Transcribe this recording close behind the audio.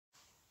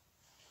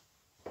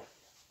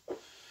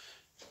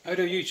How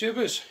do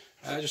YouTubers?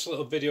 Just a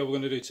little video we're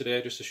going to do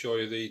today just to show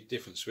you the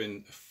difference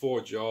between a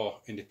 4-jaw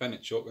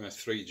independent chuck and a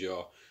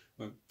 3-jaw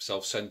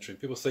self-centering.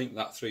 People think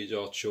that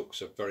 3-jaw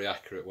chucks are very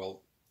accurate.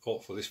 Well,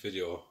 hopefully this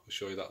video will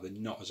show you that they're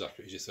not as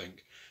accurate as you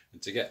think. And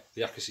to get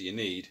the accuracy you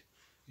need,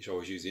 you should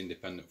always use the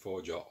independent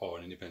 4-jaw or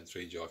an independent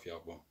 3-jaw if you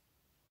have one.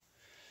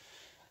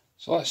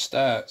 So let's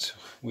start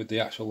with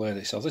the actual lathe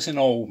itself. This is an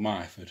old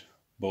method,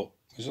 but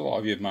there's a lot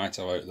of you might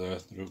have out there.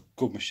 They're a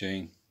good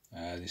machine.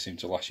 They seem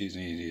to last years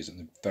and years, and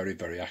they're very,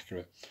 very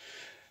accurate.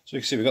 So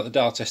you can see we've got the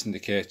dial test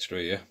indicator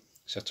here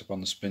set up on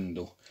the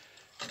spindle.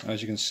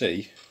 As you can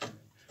see,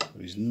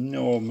 there is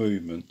no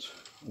movement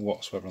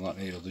whatsoever on that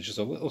needle. There's just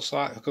a little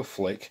slight like a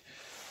flick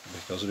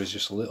because there is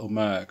just a little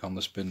mark on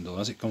the spindle.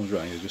 As it comes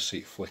round, you'll just see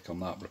it flick on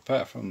that. But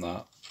apart from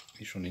that,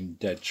 it's running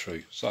dead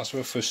true. So that's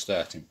our first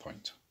starting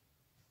point.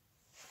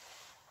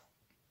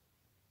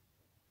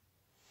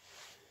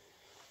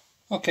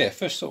 Okay,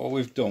 first up what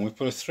we've done, we've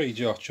put a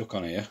 3-jaw chuck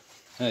on here.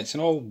 It's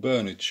an old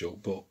Bernard chuck,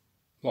 but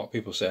a lot of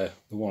people say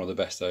they're one of the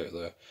best out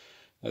there.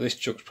 Now, this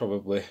chuck's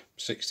probably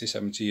 60,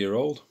 70 year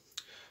old,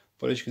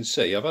 but as you can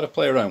see, I've had to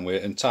play around with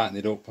it and tighten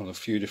it up on a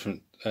few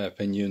different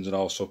pinions, and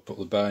also put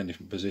the bar in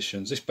different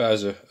positions. This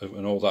bar's an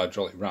old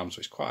hydraulic ram, so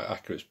it's quite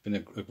accurate. It's been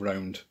a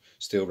round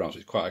steel ram, so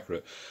it's quite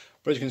accurate.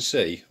 But as you can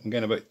see, I'm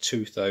getting about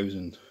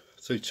 2,000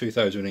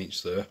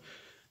 inch there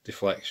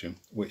deflection,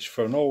 which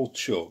for an old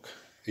chuck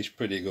is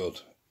pretty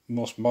good.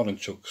 Most modern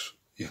chucks,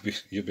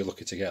 you'll be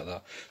lucky to get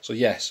that. So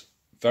yes,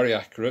 very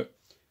accurate,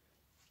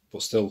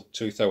 but still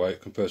too thorough out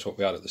compared to what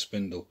we had at the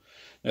spindle.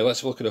 Now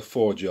let's have a look at a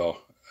 4-jaw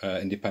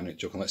independent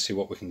chuck and let's see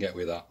what we can get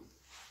with that.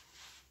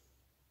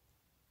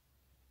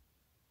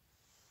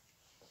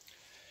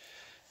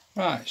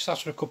 Right, just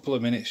after a couple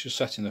of minutes just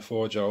setting the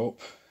 4-jaw up.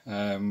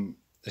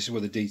 This is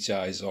where the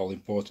DTI is all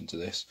important to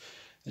this.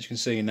 As you can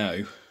see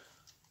now,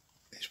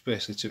 it's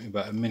basically took me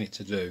about a minute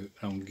to do,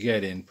 and I'm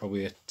getting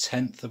probably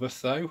 1/10 of a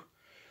thou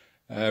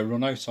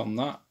run out on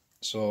that.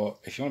 So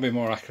if you want to be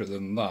more accurate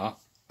than that,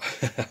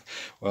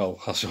 well,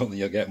 I certainly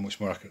you'll get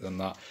much more accurate than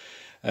that.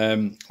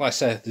 Like I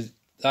said,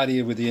 the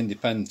idea with the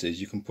independent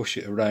is you can push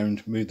it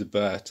around, move the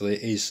bar till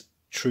it is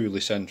truly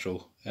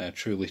central,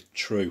 truly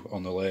true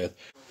on the lathe.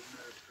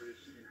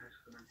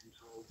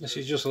 This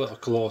is just a little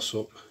close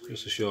up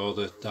just to show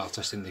the dial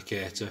test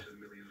indicator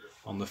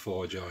on the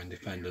 4-jaw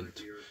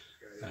independent.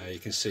 You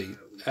can see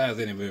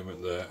hardly any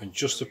movement there, and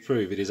just to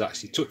prove it is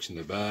actually touching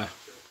the bar,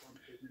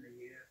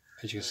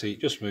 as you can see, it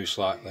just moves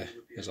slightly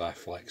as I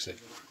flex it.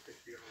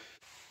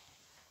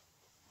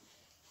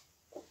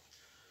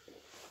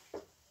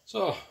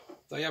 So,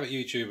 there you have it,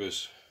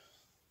 YouTubers.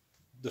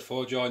 The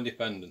 4-jaw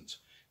independent.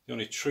 The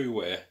only true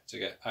way to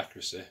get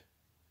accuracy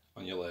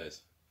on your lathe.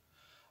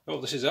 I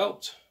hope this has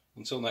helped.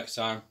 Until next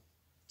time,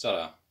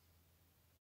 ta-da.